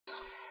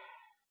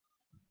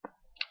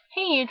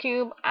Hey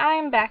YouTube,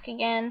 I'm back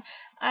again.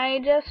 I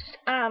just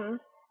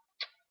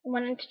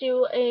wanted to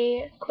do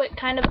a quick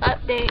kind of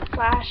update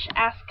slash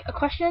ask a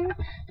question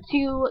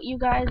to you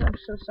guys. I'm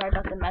so sorry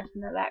about the mess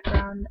in the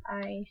background.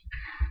 I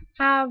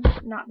have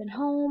not been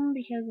home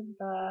because of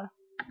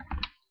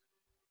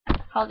the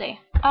holiday.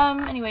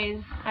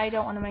 Anyways, I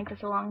don't want to make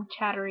this a long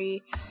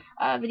chattery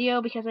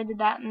video because I did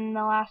that in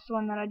the last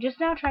one that I just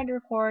now tried to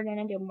record and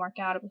it didn't work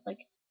out. It was like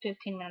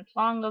 15 minutes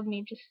long of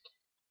me just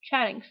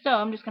chatting. So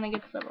I'm just gonna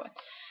get this over with.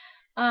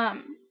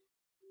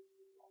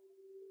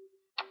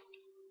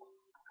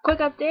 Quick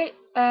update.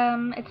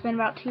 It's been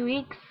about 2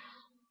 weeks,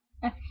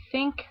 I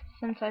think,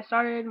 since I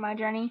started my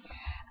journey.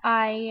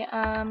 I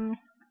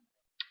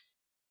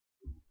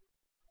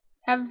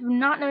have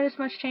not noticed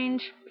much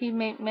change.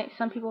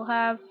 Some people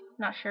have,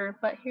 not sure.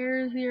 But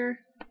here's your.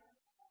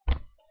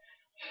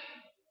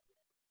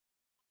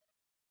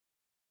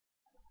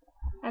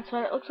 That's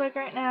what it looks like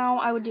right now.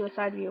 I would do a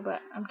side view,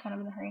 but I'm kind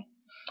of in a hurry.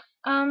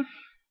 Um,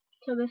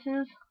 so this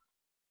is.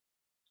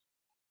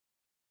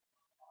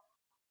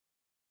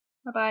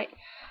 Bye bye.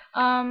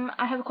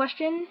 I have a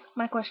question.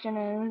 My question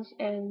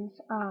is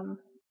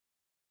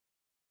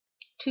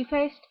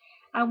toothpaste.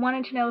 I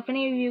wanted to know if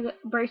any of you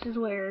braces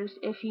wearers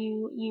if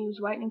you use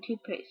whitening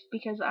toothpaste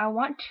because I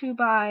want to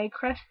buy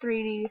Crest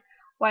 3D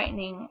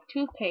whitening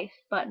toothpaste,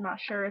 but not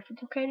sure if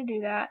it's okay to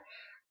do that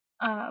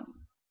um,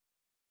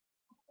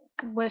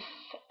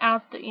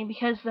 without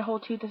because the whole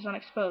tooth is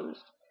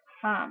unexposed.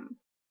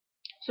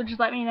 So just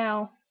let me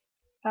know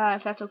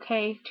if that's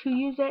okay to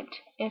use it.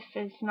 If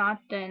it's not,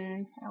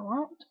 then I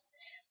won't.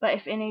 But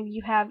if any of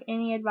you have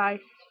any advice,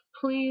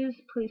 please,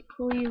 please,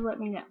 please let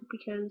me know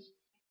because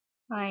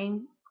I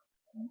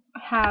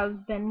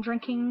have been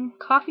drinking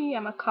coffee.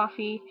 I'm a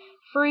coffee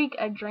freak.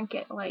 I drink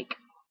it like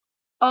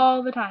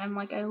all the time.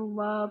 Like I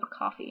love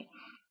coffee.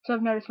 So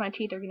I've noticed my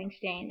teeth are getting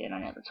stained and I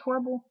know that's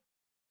horrible.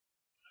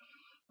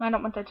 I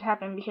don't want that to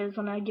happen because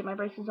when I get my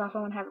braces off I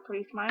want to have a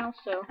pretty smile.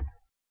 So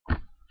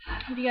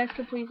if you guys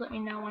could please let me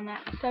know on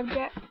that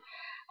subject,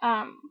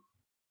 um,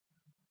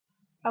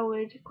 I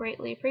would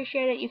greatly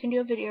appreciate it. You can do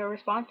a video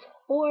response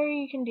or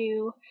you can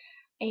do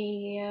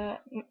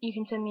you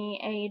can send me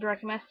a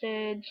direct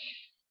message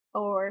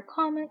or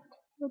comment,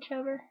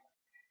 whichever.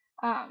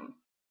 Um,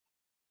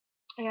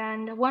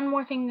 And one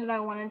more thing that I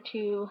wanted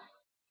to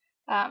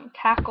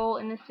tackle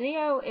in this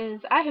video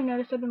is I have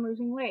noticed I've been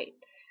losing weight.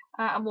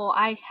 Well,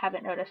 I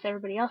haven't noticed.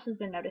 Everybody else has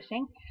been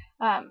noticing.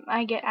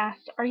 I get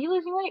asked, "Are you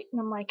losing weight?"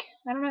 And I'm like,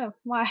 "I don't know.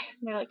 Why?"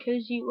 And they're like,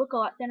 "'Cause you look a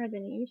lot thinner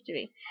than you used to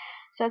be."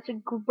 So that's a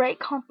great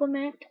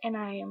compliment, and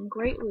I am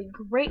greatly,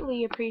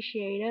 greatly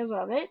appreciative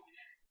of it,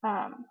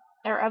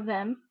 or of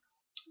them,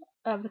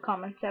 of the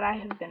comments that I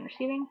have been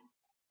receiving.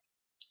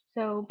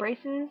 So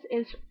braces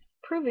is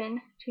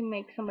proven to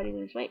make somebody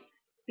lose weight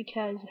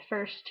because the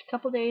first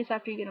couple days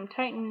after you get them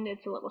tightened,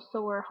 it's a little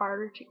sore,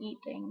 harder to eat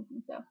things,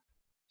 and so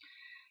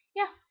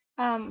yeah.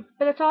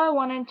 But that's all I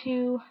wanted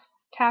to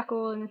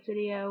tackle in this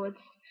video.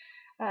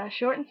 It's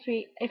short and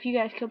sweet. If you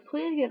guys could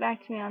please get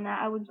back to me on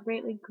that, I would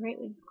greatly,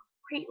 greatly,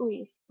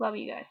 greatly love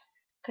you guys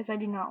because I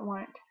do not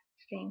want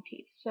stained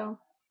teeth. So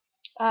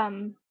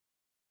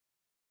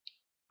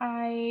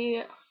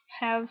I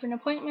have an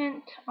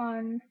appointment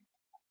on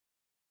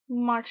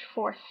March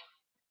 4th.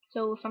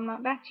 So if I'm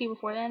not back to you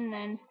before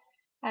then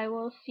I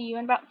will see you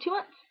in about 2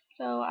 months.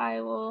 So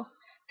I will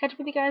catch up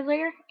with you guys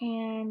later,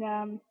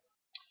 and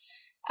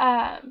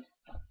uh,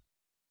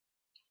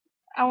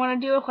 I want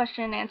to do a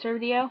question and answer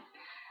video.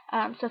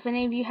 So if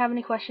any of you have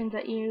any questions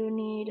that you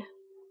need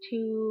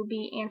to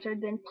be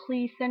answered, then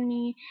please send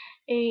me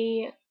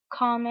a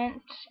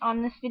comment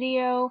on this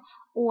video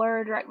or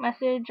a direct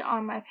message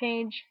on my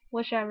page,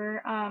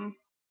 whichever. I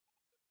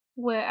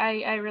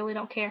really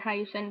don't care how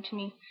you send it to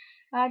me.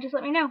 Just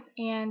let me know,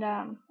 and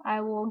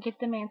I will get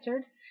them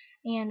answered.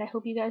 And I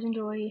hope you guys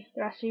enjoy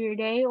the rest of your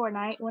day or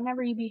night,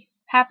 whenever you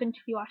happen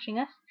to be watching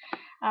this.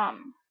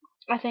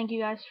 I thank you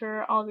guys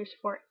for all of your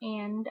support,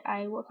 and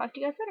I will talk to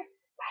you guys later.